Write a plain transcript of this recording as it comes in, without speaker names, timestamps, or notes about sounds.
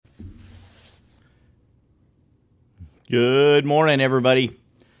Good morning, everybody.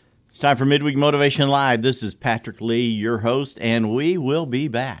 It's time for Midweek Motivation Live. This is Patrick Lee, your host, and we will be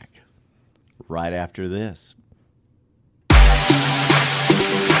back right after this.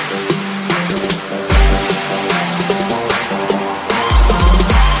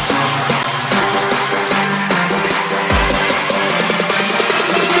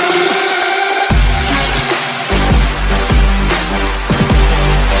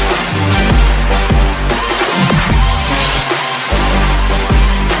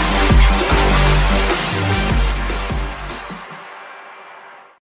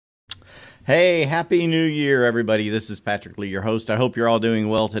 Hey, Happy New Year, everybody. This is Patrick Lee, your host. I hope you're all doing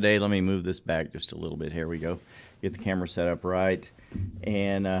well today. Let me move this back just a little bit. Here we go. Get the camera set up right.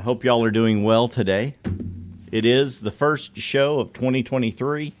 And I hope y'all are doing well today. It is the first show of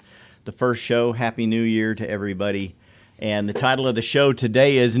 2023. The first show. Happy New Year to everybody. And the title of the show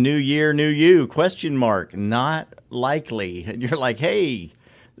today is New Year, New You, ? Not likely. And you're like, hey,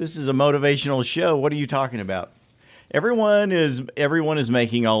 this is a motivational show. What are you talking about? Everyone is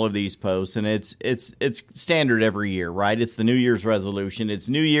making all of these posts, and it's standard every year, right? It's the New Year's resolution. It's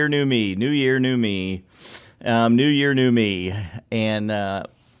New Year, New Me, New Year, New Me, New Year, New Me, and I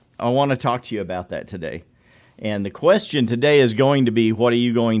want to talk to you about that today. And the question today is going to be, what are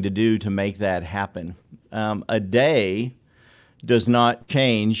you going to do to make that happen? A day does not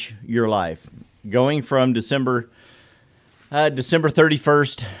change your life. Going from December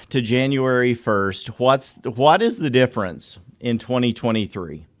 31st to January 1st, what is the difference in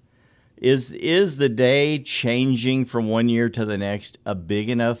 2023? Is the day changing from one year to the next a big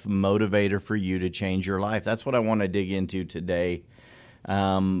enough motivator for you to change your life? That's what I want to dig into today.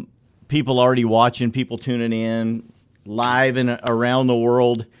 People already watching, people tuning in live and around the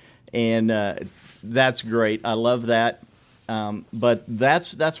world, and that's great. I love that. But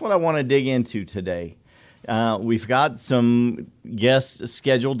that's what I want to dig into today. We've got some guests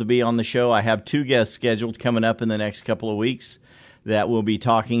scheduled to be on the show. I have two guests scheduled coming up in the next couple of weeks that we'll be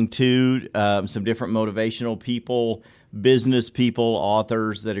talking to, some different motivational people, business people,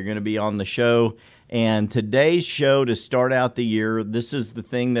 authors that are going to be on the show. And today's show, to start out the year, this is the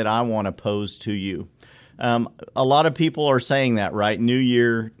thing that I want to pose to you. A lot of people are saying that, right? New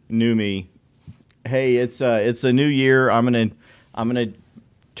year, new me. Hey, it's a new year. I'm gonna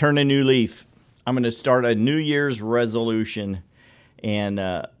turn a new leaf. I'm going to start a New Year's resolution, and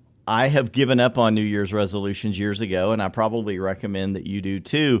I have given up on New Year's resolutions years ago, and I probably recommend that you do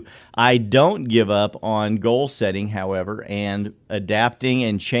too. I don't give up on goal setting, however, and adapting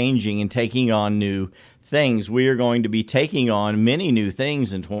and changing and taking on new things. We are going to be taking on many new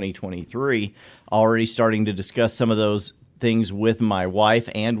things in 2023, already starting to discuss some of those things with my wife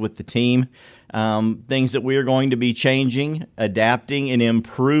and with the team, things that we are going to be changing, adapting, and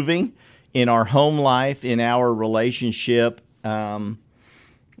improving in our home life, in our relationship at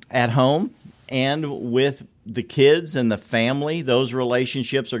home, and with the kids and the family. Those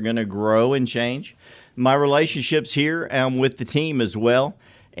relationships are going to grow and change. My relationships here with the team as well,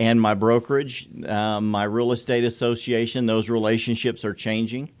 and my brokerage, my real estate association, those relationships are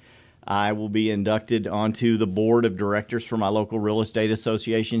changing. I will be inducted onto the board of directors for my local real estate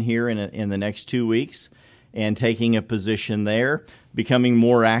association here in the next 2 weeks, and taking a position there, becoming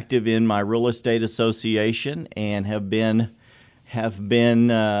more active in my real estate association, and have been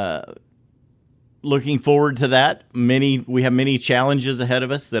looking forward to that. We have many challenges ahead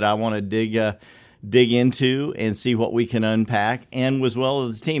of us that I want to dig into and see what we can unpack, and as well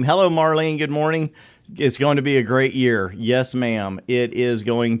as the team. Hello, Marlene. Good morning. It's going to be a great year. Yes, ma'am. It is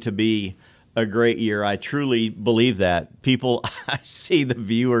going to be a great year. I truly believe that. People, I see the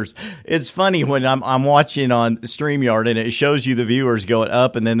viewers. It's funny when I'm watching on StreamYard and it shows you the viewers going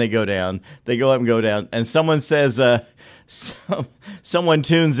up and then they go down. They go up and go down. And someone says, someone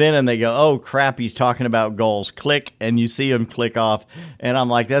tunes in and they go, oh crap, he's talking about goals. Click, and you see him click off. And I'm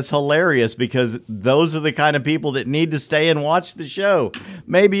like, that's hilarious, because those are the kind of people that need to stay and watch the show.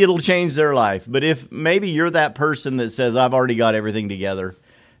 Maybe it'll change their life. But if maybe you're that person that says, I've already got everything together,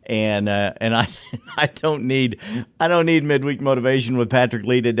 and I don't need midweek motivation with Patrick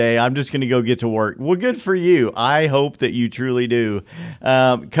Lee today. I'm just going to go get to work. Well, good for you. I hope that you truly do.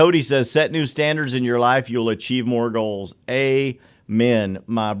 Cody says, set new standards in your life. You'll achieve more goals. Amen,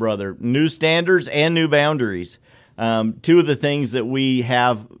 my brother. New standards and new boundaries. Two of the things that we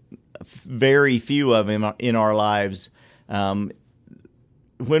have very few of in our lives.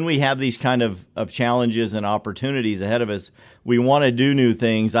 When we have these kind of challenges and opportunities ahead of us, we want to do new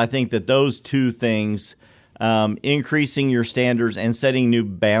things. I think that those two things, increasing your standards and setting new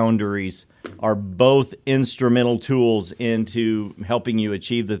boundaries, are both instrumental tools into helping you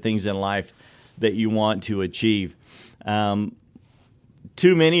achieve the things in life that you want to achieve.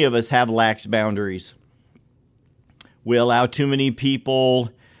 Too many of us have lax boundaries. We allow too many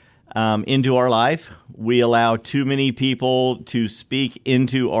people into our life. We allow too many people to speak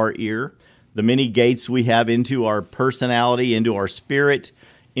into our ear. The many gates we have into our personality, into our spirit,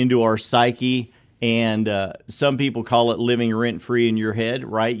 into our psyche, and some people call it living rent-free in your head,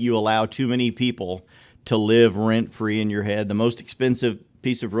 right? You allow too many people to live rent-free in your head. The most expensive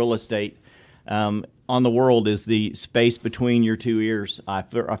piece of real estate on the world is the space between your two ears. I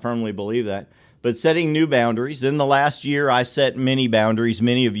firmly believe that. But setting new boundaries. In the last year, I set many boundaries.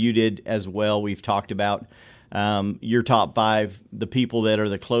 Many of you did as well. We've talked about your top 5, the people that are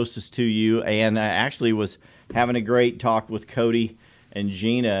the closest to you. And I actually was having a great talk with Cody and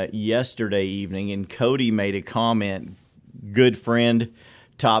Gina yesterday evening. And Cody made a comment, good friend,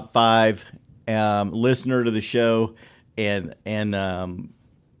 top 5, listener to the show. And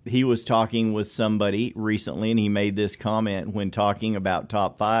he was talking with somebody recently, and he made this comment when talking about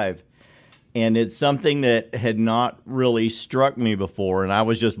top 5. And it's something that had not really struck me before, and I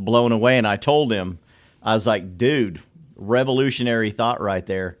was just blown away. And I told him, I was like, dude, revolutionary thought right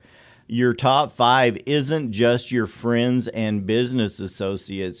there. Your top 5 isn't just your friends and business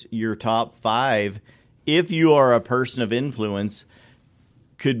associates. Your top 5, if you are a person of influence,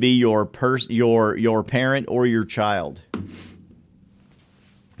 could be your parent or your child.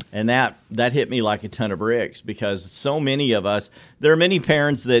 And that hit me like a ton of bricks, because so many of us, there are many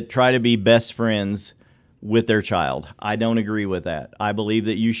parents that try to be best friends with their child. I don't agree with that. I believe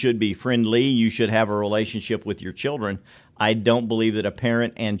that you should be friendly. You should have a relationship with your children. I don't believe that a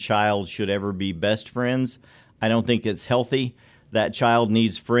parent and child should ever be best friends. I don't think it's healthy. That child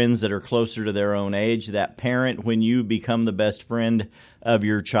needs friends that are closer to their own age. That parent, when you become the best friend of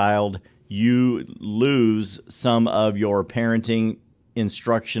your child, you lose some of your parenting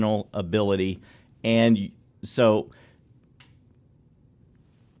instructional ability. And so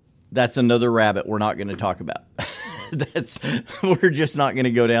that's another rabbit we're not going to talk about. We're just not going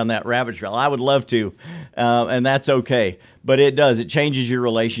to go down that rabbit trail. I would love to, and that's okay. But it changes your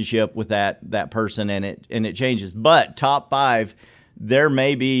relationship with that person, and it changes. But top 5, there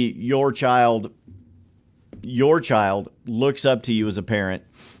may be your child looks up to you as a parent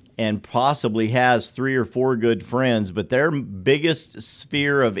and possibly has 3 or 4 good friends, but their biggest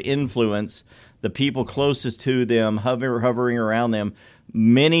sphere of influence, the people closest to them, hovering around them,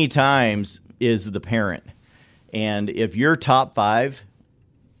 many times is the parent. And if you're top 5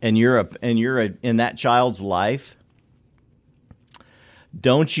 and you're in that child's life,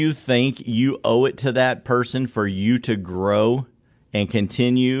 don't you think you owe it to that person for you to grow and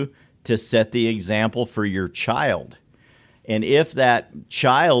continue to set the example for your child? And if that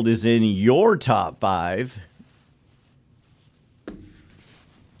child is in your top 5,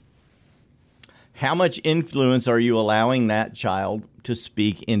 how much influence are you allowing that child to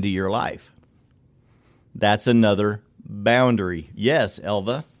speak into your life? That's another boundary. Yes,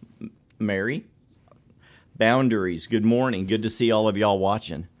 Elva, Mary, boundaries. Good morning. Good to see all of y'all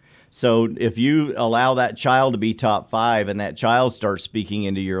watching. So if you allow that child to be top 5 and that child starts speaking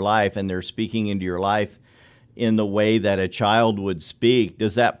into your life, and they're speaking into your life in the way that a child would speak,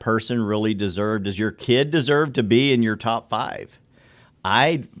 does that person really deserve, does your kid deserve to be in your top 5?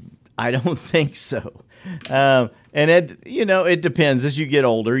 I don't think so. And it depends. As you get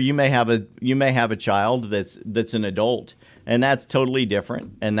older, you may have a child that's an adult, and that's totally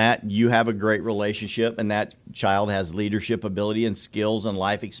different. And that you have a great relationship, and that child has leadership ability and skills and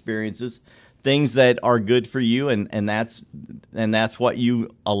life experiences, things that are good for you, and that's what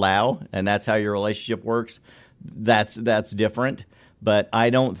you allow, and that's how your relationship works. That's different. But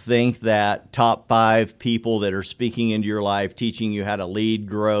I don't think that top 5 people that are speaking into your life, teaching you how to lead,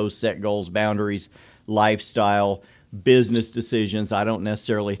 grow, set goals, boundaries, lifestyle, business decisions, I don't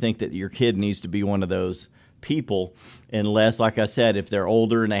necessarily think that your kid needs to be one of those people, unless, like I said, if they're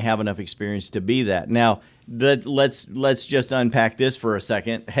older and they have enough experience to be that. Now, let's just unpack this for a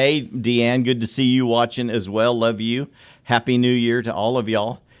second. Hey, Deanne, good to see you watching as well. Love you. Happy New Year to all of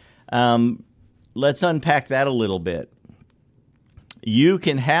y'all. Let's unpack that a little bit. You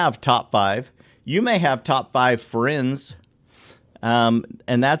can have top 5. You may have top 5 friends, and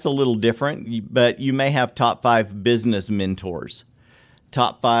that's a little different, but you may have top 5 business mentors.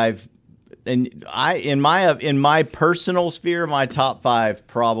 Top 5, and in my personal sphere, my top 5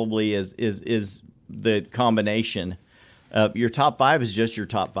 probably is the combination of your top 5 is just your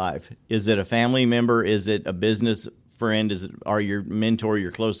top 5. Is it a family member? Is it a business friend? Are your mentor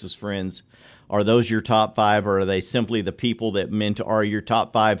your closest friends? Are those your top 5, or are they simply the people that mentor? Are your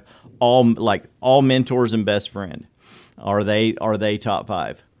top 5 all mentors and best friend? Are they top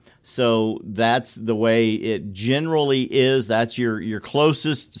 5? So that's the way it generally is. That's your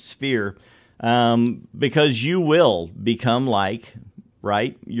closest sphere, because you will become like,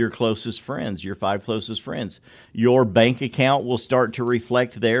 right, your closest friends, your 5 closest friends. Your bank account will start to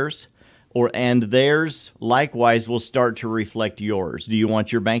reflect theirs, and theirs likewise will start to reflect yours. Do you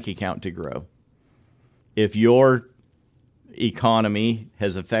want your bank account to grow? If your economy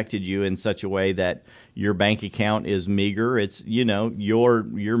has affected you in such a way that your bank account is meager, it's, you're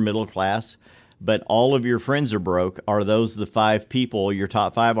middle class, but all of your friends are broke, are those the 5 people, your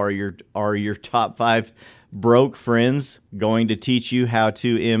top 5, are your top 5 broke friends going to teach you how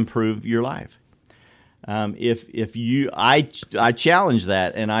to improve your life? I challenge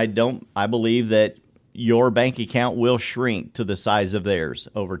that, and I believe that your bank account will shrink to the size of theirs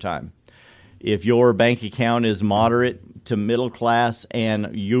over time. If your bank account is moderate to middle class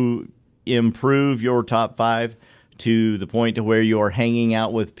and you improve your top 5 to the point to where you're hanging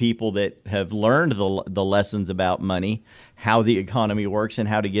out with people that have learned the lessons about money, how the economy works, and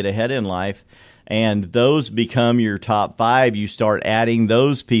how to get ahead in life, and those become your top 5, you start adding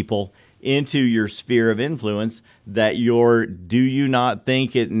those people into your sphere of influence. Do you not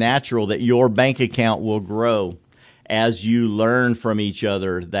think it natural that your bank account will grow as you learn from each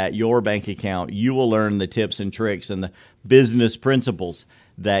other, that your bank account, you will learn the tips and tricks and the business principles,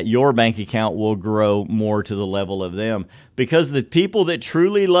 that your bank account will grow more to the level of them? Because the people that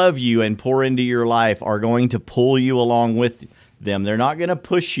truly love you and pour into your life are going to pull you along with them. They're not going to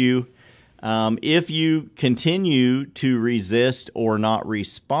push you. If you continue to resist or not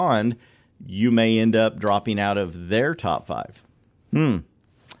respond, you may end up dropping out of their top 5.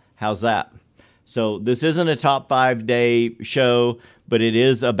 How's that? So this isn't a top 5 day show, but it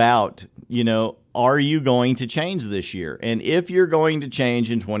is about, are you going to change this year? And if you're going to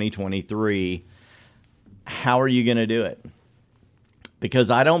change in 2023, how are you going to do it?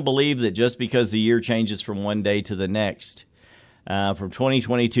 Because I don't believe that just because the year changes from one day to the next, from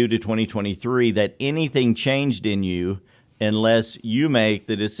 2022 to 2023, that anything changed in you unless you make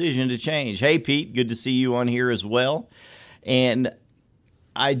the decision to change. Hey, Pete, good to see you on here as well. And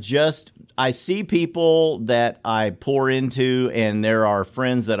I see people that I pour into, and there are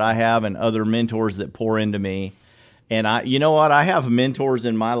friends that I have and other mentors that pour into me. And I have mentors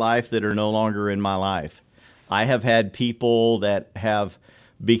in my life that are no longer in my life. I have had people that have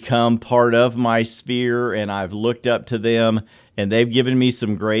become part of my sphere, and I've looked up to them, and they've given me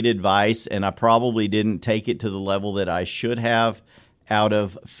some great advice, and I probably didn't take it to the level that I should have out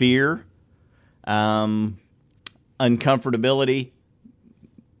of fear, uncomfortability.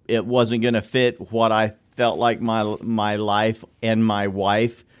 It wasn't going to fit what I felt like my life and my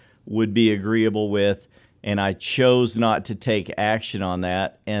wife would be agreeable with, and I chose not to take action on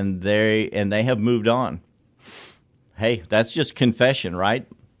that, and they have moved on. Hey, that's just confession, right?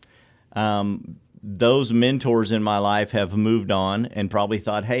 Those mentors in my life have moved on and probably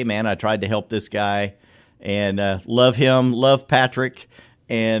thought, hey, man, I tried to help this guy and love him, love Patrick,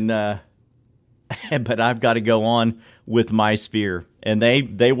 and but I've got to go on with my sphere. And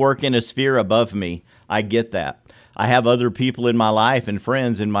they work in a sphere above me. I get that. I have other people in my life and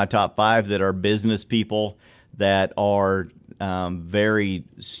friends in my top 5 that are business people that are very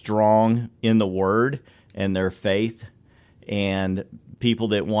strong in the Word and their faith, and people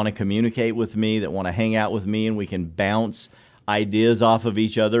that want to communicate with me, that want to hang out with me, and we can bounce ideas off of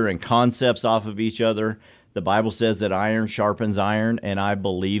each other and concepts off of each other. The Bible says that iron sharpens iron, and I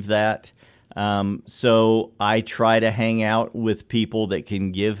believe that. So I try to hang out with people that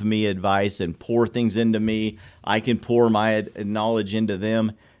can give me advice and pour things into me. I can pour my knowledge into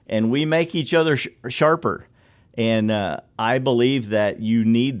them, and we make each other sharper. And I believe that you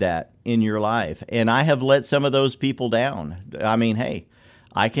need that in your life. And I have let some of those people down. I mean, hey,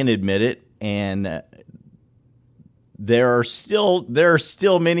 I can admit it. And there are still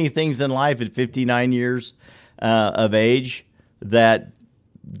many things in life at 59 years of age that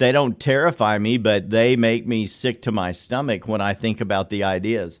they don't terrify me, but they make me sick to my stomach when I think about the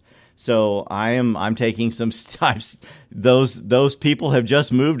ideas. So I'm taking some steps. Those people have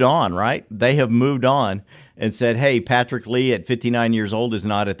just moved on, right? They have moved on and said, hey, Patrick Lee at 59 years old is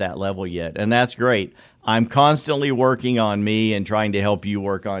not at that level yet. And that's great. I'm constantly working on me and trying to help you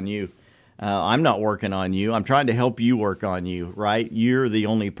work on you. I'm not working on you. I'm trying to help you work on you, right? You're the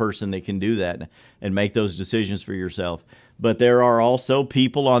only person that can do that and make those decisions for yourself. But there are also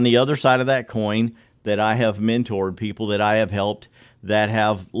people on the other side of that coin that I have mentored, people that I have helped that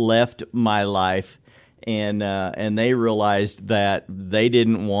have left my life, and they realized that they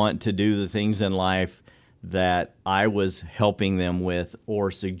didn't want to do the things in life that I was helping them with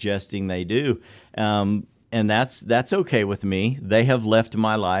or suggesting they do. and that's okay with me. They have left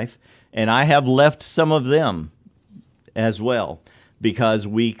my life, and I have left some of them as well, because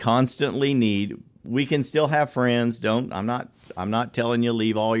we constantly we can still have friends. I'm not telling you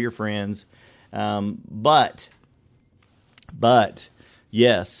leave all your friends. But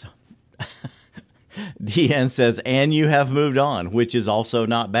yes, Deanne says, and you have moved on, which is also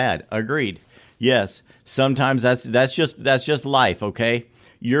not bad. Agreed. Yes. Sometimes that's just life. Okay.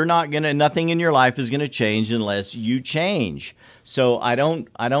 Nothing in your life is going to change unless you change. So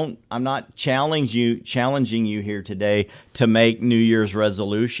I'm not challenging you here today to make New Year's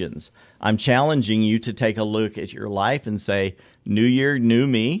resolutions. I'm challenging you to take a look at your life and say, new year, new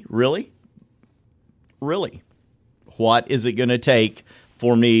me. Really? Really? What is it going to take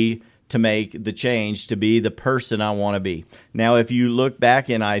for me to make the change to be the person I want to be? Now, if you look back,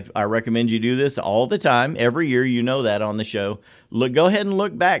 and I recommend you do this all the time, every year, you know that on the show, go ahead and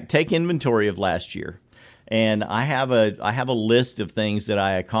look back, take inventory of last year. And I have a list of things that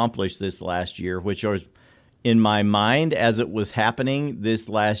I accomplished this last year, which are in my mind as it was happening this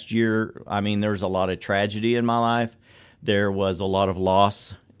last year. I mean, there's a lot of tragedy in my life. There was a lot of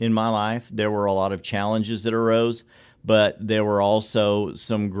loss in my life. There were a lot of challenges that arose, but there were also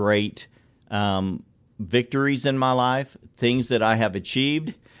some great victories in my life, things that I have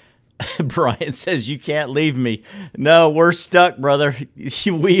achieved. Brian says, you can't leave me. No, we're stuck, brother.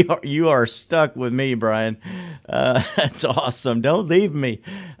 You are stuck with me, Brian. That's awesome. Don't leave me.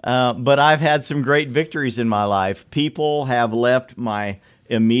 But I've had some great victories in my life. People have left my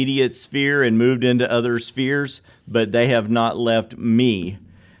immediate sphere and moved into other spheres, but they have not left me.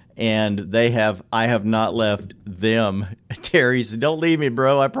 And I have not left them. Terry said, don't leave me,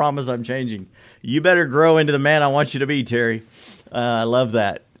 bro. I promise I'm changing. You better grow into the man I want you to be, Terry. I love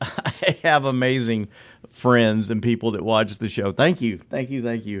that. I have amazing friends and people that watch the show. Thank you. Thank you.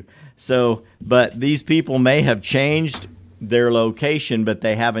 Thank you. So, but these people may have changed their location, but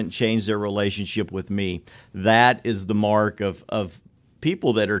they haven't changed their relationship with me. That is the mark of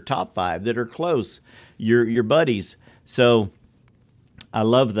people that are top 5, that are close, your buddies. So I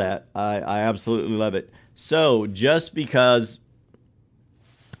love that. I absolutely love it. So just because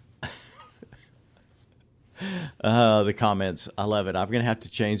the comments, I love it. I'm going to have to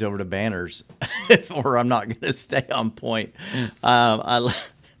change over to banners or I'm not going to stay on point.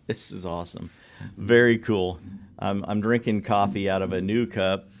 This is awesome. Very cool. I'm drinking coffee out of a new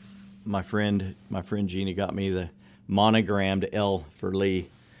cup. My friend Gina got me the monogrammed L for Lee.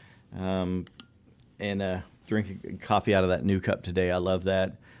 And drinking coffee out of that new cup today. I love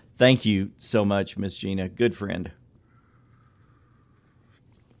that. Thank you so much, Miss Gina. Good friend.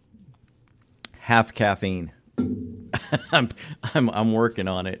 Half caffeine. I'm working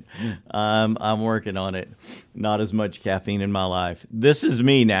on it. I'm working on it. Not as much caffeine in my life. This is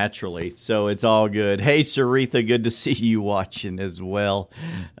me naturally, so it's all good. Hey, Saritha, good to see you watching as well.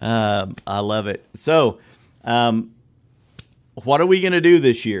 I love it. So, what are we going to do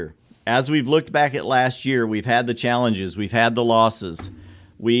this year? As we've looked back at last year, we've had the challenges, we've had the losses.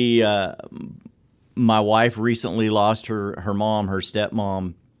 My wife recently lost her mom, her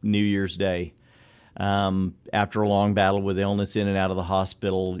stepmom, New Year's Day. After a long battle with illness in and out of the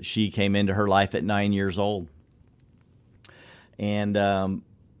hospital, she came into her life at 9 years old. And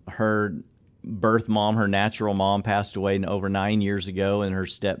her birth mom, her natural mom, passed away over 9 years ago, and her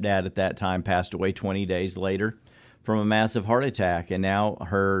stepdad at that time passed away 20 days later from a massive heart attack. And now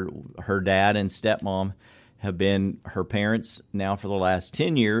her dad and stepmom have been her parents now for the last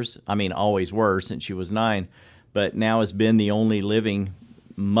 10 years. I mean, always were since she was 9, but now has been the only living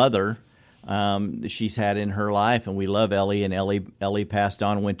mother she's had in her life. And we love Ellie, and Ellie passed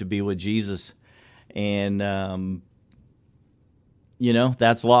on and went to be with Jesus. And,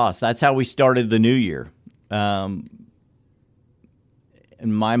 that's lost. That's how we started the new year. And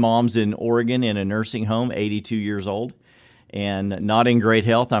my mom's in Oregon in a nursing home, 82 years old, and not in great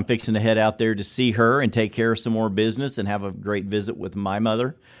health. I'm fixing to head out there to see her and take care of some more business and have a great visit with my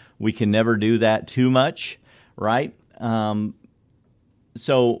mother. We can never do that too much, right?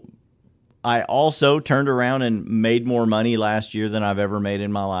 So I also turned around and made more money last year than I've ever made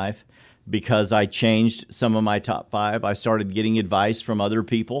in my life because I changed some of my top 5. I started getting advice from other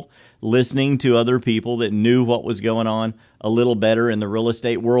people, listening to other people that knew what was going on a little better in the real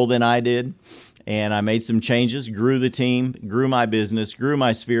estate world than I did. And I made some changes, grew the team, grew my business, grew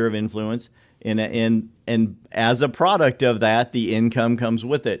my sphere of influence. And as a product of that, the income comes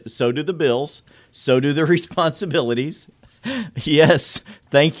with it. So do the bills. So do the responsibilities. Yes.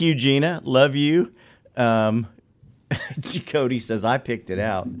 Thank you, Gina. Love you. Cody says, I picked it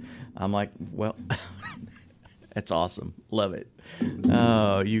out. I'm like, well, that's awesome. Love it.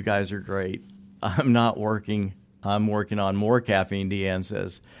 Oh, you guys are great. I'm not working. I'm working on more caffeine, Deanne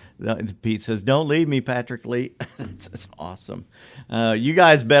says. Pete says, don't leave me, Patrick Lee. That's awesome. You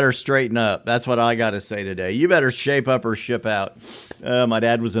guys better straighten up. That's what I got to say today. You better shape up or ship out. My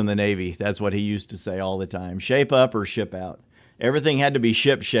dad was in the Navy. That's what he used to say all the time. Shape up or ship out. Everything had to be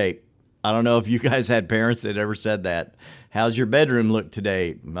ship shape. I don't know if you guys had parents that ever said that. How's your bedroom look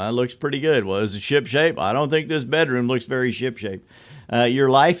today? Mine looks pretty good. Well, is it ship shape? I don't think this bedroom looks very ship shape. Your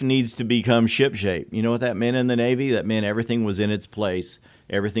life needs to become ship shape. You know what that meant in the Navy? That meant everything was in its place.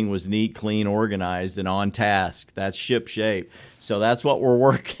 Everything was neat, clean, organized, and on task. That's ship shape. So that's what we're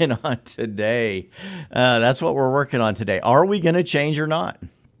working on today. Are we going to change or not?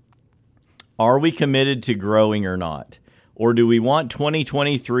 Are we committed to growing or not? Or do we want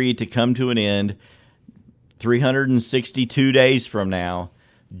 2023 to come to an end 362 days from now,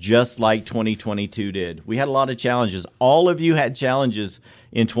 just like 2022 did? We had a lot of challenges. All of you had challenges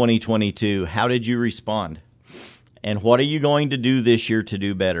in 2022. How did you respond? And what are you going to do this year to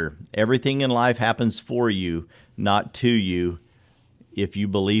do better? Everything in life happens for you, not to you, if you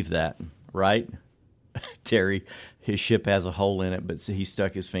believe that, right? Terry, his ship has a hole in it, but he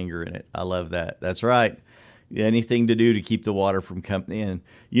stuck his finger in it. I love that. That's right. Anything to do to keep the water from coming in.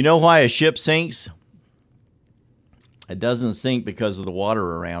 You know why a ship sinks? It doesn't sink because of the water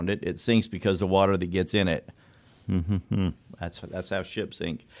around it. It sinks because of the water that gets in it. That's how ships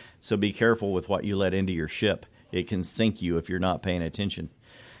sink. So be careful with what you let into your ship. It can sink you if you're not paying attention.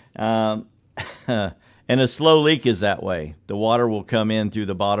 And a slow leak is that way. The water will come in through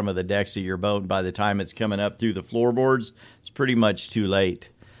the bottom of the decks of your boat. And by the time it's coming up through the floorboards, it's pretty much too late.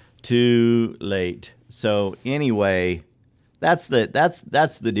 Too late. So anyway, that's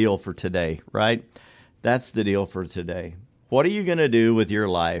the deal for today, right? That's the deal for today. What are you going to do with your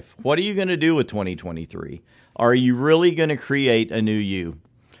life? What are you going to do with 2023? Are you really going to create a new you?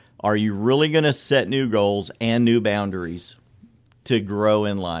 Are you really going to set new goals and new boundaries to grow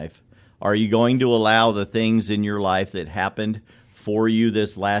in life? Are you going to allow the things in your life that happened for you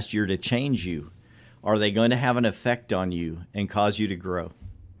this last year to change you? Are they going to have an effect on you and cause you to grow?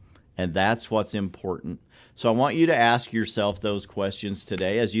 And that's what's important. So I want you to ask yourself those questions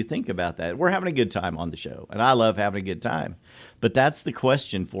today as you think about that. We're having a good time on the show, and I love having a good time. But that's the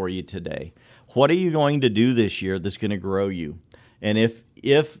question for you today. What are you going to do this year that's going to grow you? And if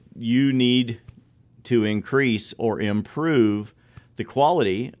you need to increase or improve the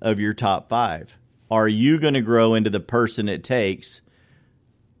quality of your top 5, are you going to grow into the person it takes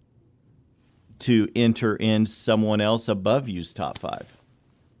to enter in someone else above you's top 5?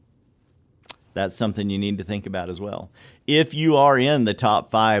 That's something you need to think about as well. If you are in the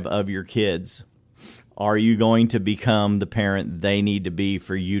top 5 of your kids, are you going to become the parent they need to be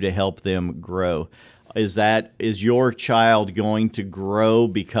for you to help them grow? Is your child going to grow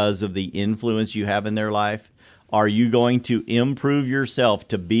because of the influence you have in their life? Are you going to improve yourself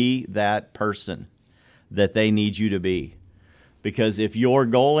to be that person that they need you to be? Because if your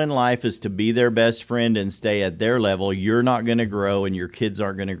goal in life is to be their best friend and stay at their level, you're not going to grow and your kids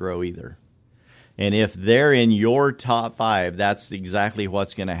aren't going to grow either. And if they're in your top 5, that's exactly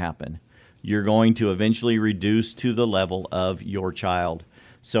what's going to happen. You're going to eventually reduce to the level of your child.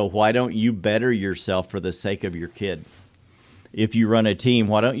 So why don't you better yourself for the sake of your kid? If you run a team,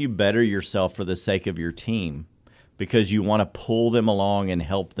 why don't you better yourself for the sake of your team? Because you want to pull them along and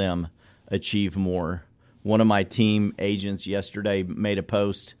help them achieve more. One of my team agents yesterday made a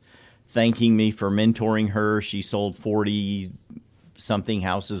post thanking me for mentoring her. She sold 40-something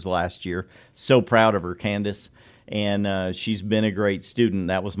houses last year. So proud of her, Candace. And she's been a great student.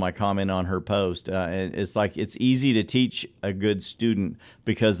 That was my comment on her post. It's like it's easy to teach a good student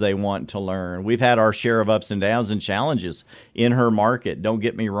because they want to learn. We've had our share of ups and downs and challenges in her market, don't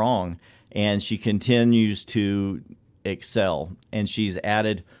get me wrong. And she continues to excel. And she's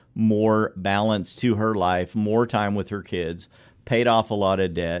added more balance to her life, more time with her kids, paid off a lot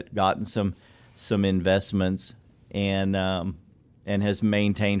of debt, gotten some investments, and has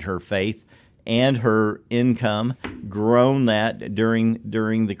maintained her faith and her income, grown that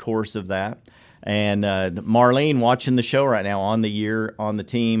during the course of that. And Marlene, watching the show right now on the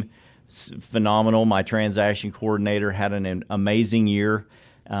team, phenomenal. My transaction coordinator had an amazing year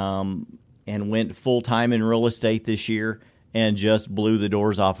and went full-time in real estate this year and just blew the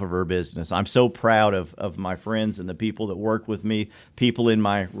doors off of her business. I'm so proud of my friends and the people that work with me, people in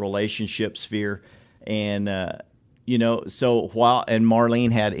my relationship sphere. And and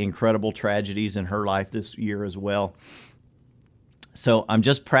Marlene had incredible tragedies in her life this year as well. So I'm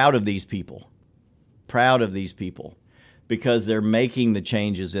just proud of these people because they're making the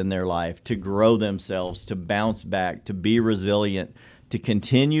changes in their life to grow themselves, to bounce back, to be resilient, to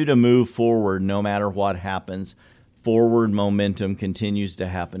continue to move forward no matter what happens. Forward momentum continues to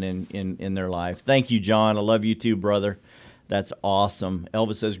happen in their life. Thank you, John. I love you too, brother. That's awesome.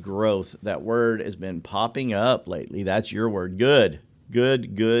 Elvis says growth. That word has been popping up lately. That's your word. Good.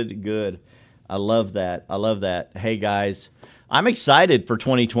 I love that. Hey, guys, I'm excited for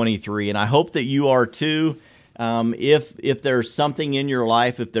 2023, and I hope that you are too. If there's something in your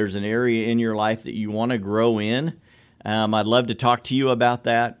life, if there's an area in your life that you want to grow in, I'd love to talk to you about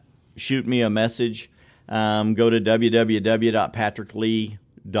that. Shoot me a message. Go to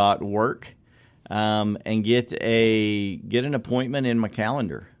www.patricklee.work and get an appointment in my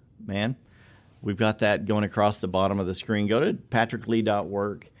calendar, man. We've got that going across the bottom of the screen. Go to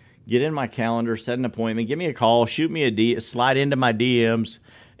patricklee.work, get in my calendar, set an appointment, give me a call, shoot me slide into my DMs,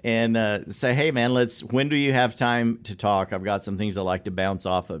 and say, hey, man, when do you have time to talk? I've got some things I'd like to bounce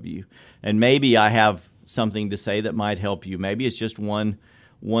off of you. And maybe I have something to say that might help you. Maybe it's just one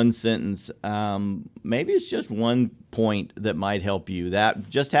sentence. Maybe it's just one point that might help you. That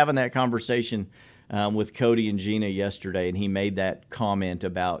just having that conversation with Cody and Gina yesterday, and he made that comment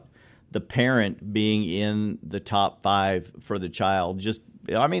about the parent being in the top 5 for the child.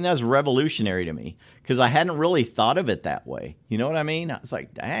 That's revolutionary to me because I hadn't really thought of it that way. You know what I mean? I was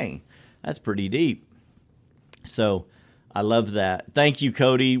like, dang, that's pretty deep. So I love that. Thank you,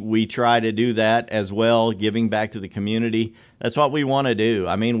 Cody. We try to do that as well, giving back to the community. That's what we want to do.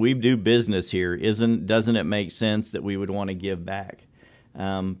 I mean, we do business here. Doesn't it make sense that we would want to give back?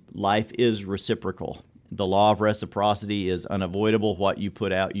 Life is reciprocal. The law of reciprocity is unavoidable. What you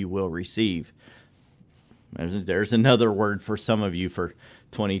put out, you will receive. There's another word for some of you for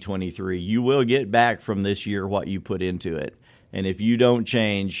 2023. You will get back from this year what you put into it. And if you don't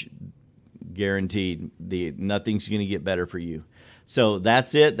change, guaranteed, nothing's going to get better for you. So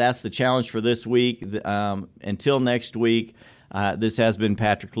that's it. That's the challenge for this week. Until next week, this has been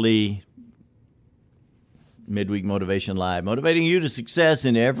Patrick Lee, Midweek Motivation Live, motivating you to success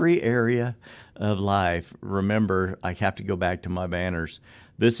in every area of life. Remember, I have to go back to my banners.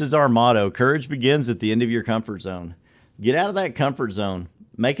 This is our motto. Courage begins at the end of your comfort zone. Get out of that comfort zone.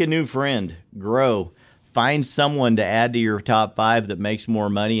 Make a new friend. Grow. Find someone to add to your top 5 that makes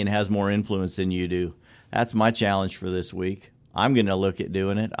more money and has more influence than you do. That's my challenge for this week. I'm going to look at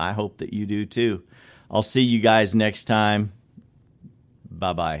doing it. I hope that you do too. I'll see you guys next time.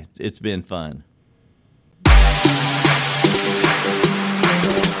 Bye-bye. It's been fun.